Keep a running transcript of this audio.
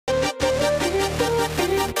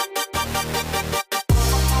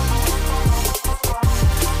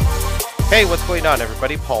Hey, what's going on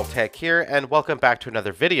everybody? Paul Tech here, and welcome back to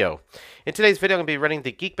another video. In today's video, I'm going to be running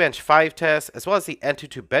the Geekbench 5 test, as well as the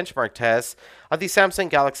Antutu Benchmark test on the Samsung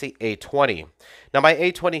Galaxy A20. Now, my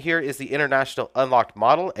A20 here is the international unlocked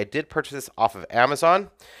model. I did purchase this off of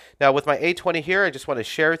Amazon. Now, with my A20 here, I just want to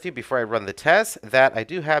share with you before I run the test that I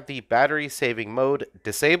do have the battery saving mode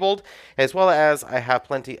disabled, as well as I have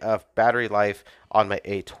plenty of battery life on my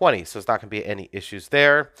A20, so it's not going to be any issues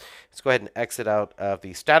there. Let's go ahead and exit out of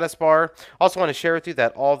the status bar. Also want to share with you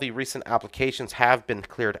that all the recent applications have been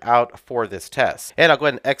cleared out for this test. And I'll go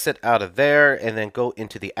ahead and exit out of there and then go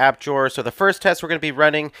into the app drawer. So the first test we're going to be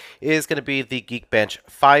running is going to be the Geekbench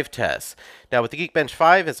 5 test. Now with the Geekbench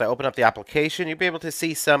 5, as I open up the application, you'll be able to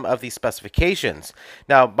see some of the specifications.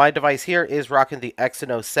 Now my device here is rocking the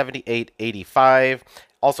Exynos 7885.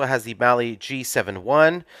 Also has the Mali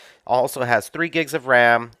G71, also has 3 gigs of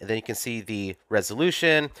RAM, and then you can see the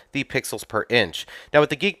resolution, the pixels per inch. Now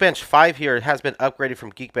with the Geekbench 5 here, it has been upgraded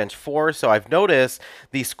from Geekbench 4, so I've noticed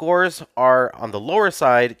the scores are on the lower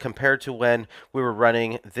side compared to when we were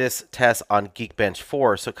running this test on Geekbench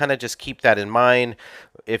 4. So kind of just keep that in mind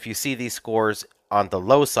if you see these scores on the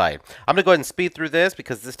low side. I'm going to go ahead and speed through this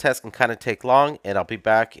because this test can kind of take long, and I'll be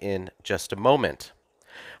back in just a moment.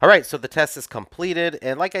 Alright, so the test is completed,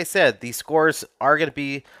 and like I said, the scores are going to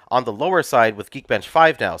be on the lower side with Geekbench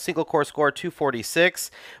 5 now. Single core score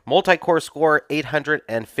 246, multi-core score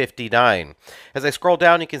 859. As I scroll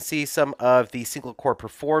down, you can see some of the single core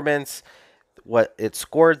performance, what it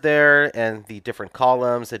scored there, and the different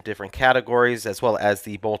columns and different categories, as well as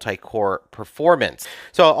the multi-core performance.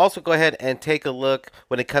 So I'll also go ahead and take a look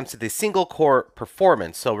when it comes to the single core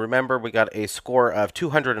performance. So remember, we got a score of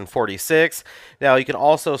 246. Now you can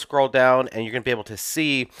also scroll down and you're going to be able to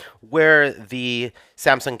see where the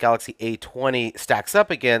Samsung Galaxy A20 stacks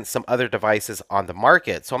up against some other devices on the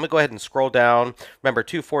market. So I'm going to go ahead and scroll down. Remember,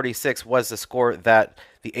 246 was the score that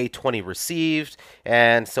the A20 received,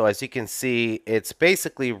 and so as you can see, it's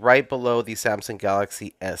basically right below the Samsung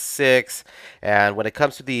Galaxy S6. And when it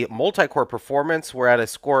comes to the multi-core performance, we're at a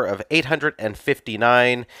score of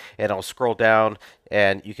 859, and I'll scroll down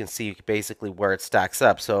and you can see basically where it stacks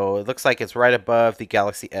up. So it looks like it's right above the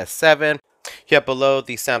Galaxy S7, yet below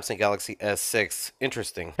the Samsung Galaxy S6.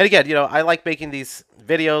 Interesting. And again, I like making these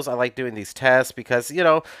videos. I like doing these tests because,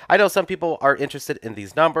 I know some people are interested in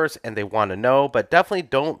these numbers and they want to know, but definitely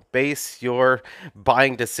don't base your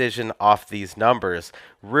buying decision off these numbers.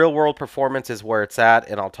 Real world performance is where it's at,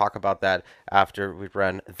 and I'll talk about that after we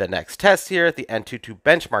run the next test here, the Antutu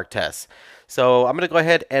Benchmark test. So I'm going to go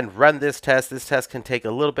ahead and run this test. This test can take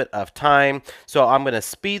a little bit of time, so I'm going to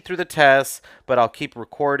speed through the test, but I'll keep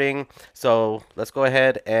recording. So let's go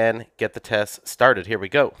ahead and get the test started. Here we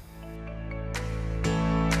go.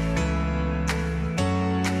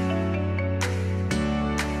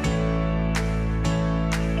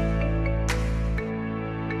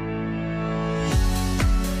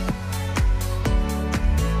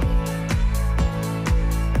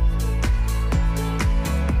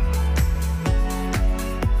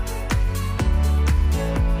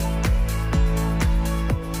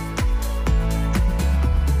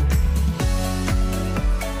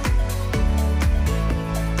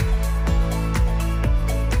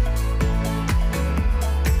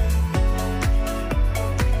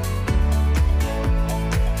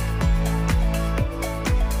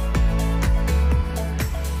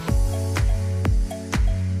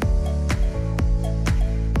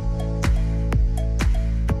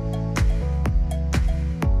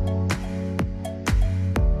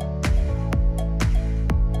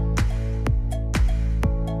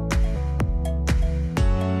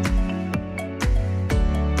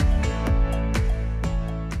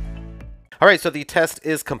 Alright, so the test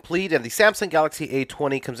is complete, and the Samsung Galaxy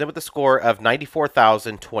A20 comes in with a score of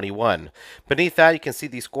 94,021. Beneath that, you can see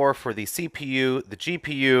the score for the CPU, the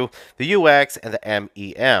GPU, the UX, and the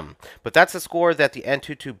MEM. But that's the score that the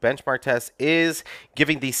Antutu Benchmark test is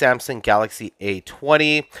giving the Samsung Galaxy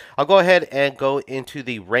A20. I'll go ahead and go into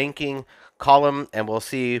the ranking column, and we'll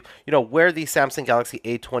see where the Samsung Galaxy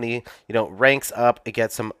A20 ranks up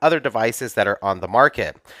against some other devices that are on the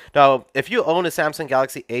market. Now, if you own a Samsung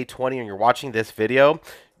Galaxy A20 and you're watching this video,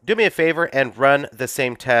 do me a favor and run the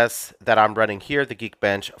same tests that I'm running here, the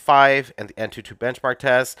Geekbench 5 and the Antutu Benchmark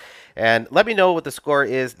test, and let me know what the score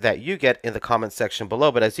is that you get in the comment section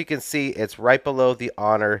below. But as you can see, it's right below the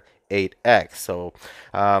Honor 8X. So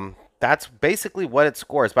that's basically what it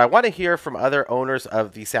scores. But I want to hear from other owners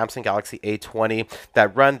of the Samsung Galaxy A20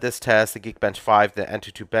 that run this test, the Geekbench 5, the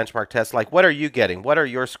Antutu Benchmark test. Like, what are you getting? What are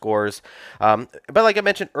your scores? But like I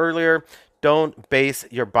mentioned earlier, don't base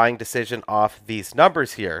your buying decision off these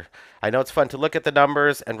numbers here. I know it's fun to look at the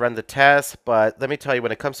numbers and run the tests, but let me tell you,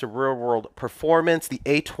 when it comes to real-world performance, the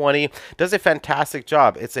A20 does a fantastic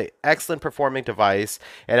job. It's an excellent performing device,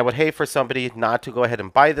 and I would hate for somebody not to go ahead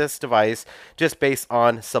and buy this device just based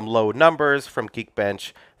on some low numbers from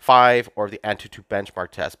Geekbench 5 or the Antutu Benchmark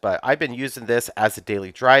test. But I've been using this as a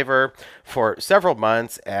daily driver for several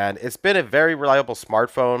months, and it's been a very reliable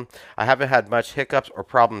smartphone. I haven't had much hiccups or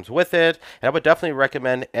problems with it, and I would definitely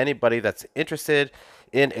recommend anybody that's interested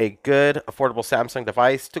in a good, affordable Samsung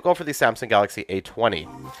device to go for the Samsung Galaxy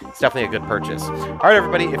A20. It's definitely a good purchase. All right,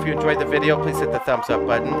 everybody, if you enjoyed the video, please hit the thumbs up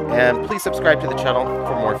button, and please subscribe to the channel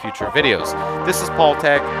for more future videos. This is Paul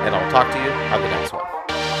Tech, and I'll talk to you on the next one.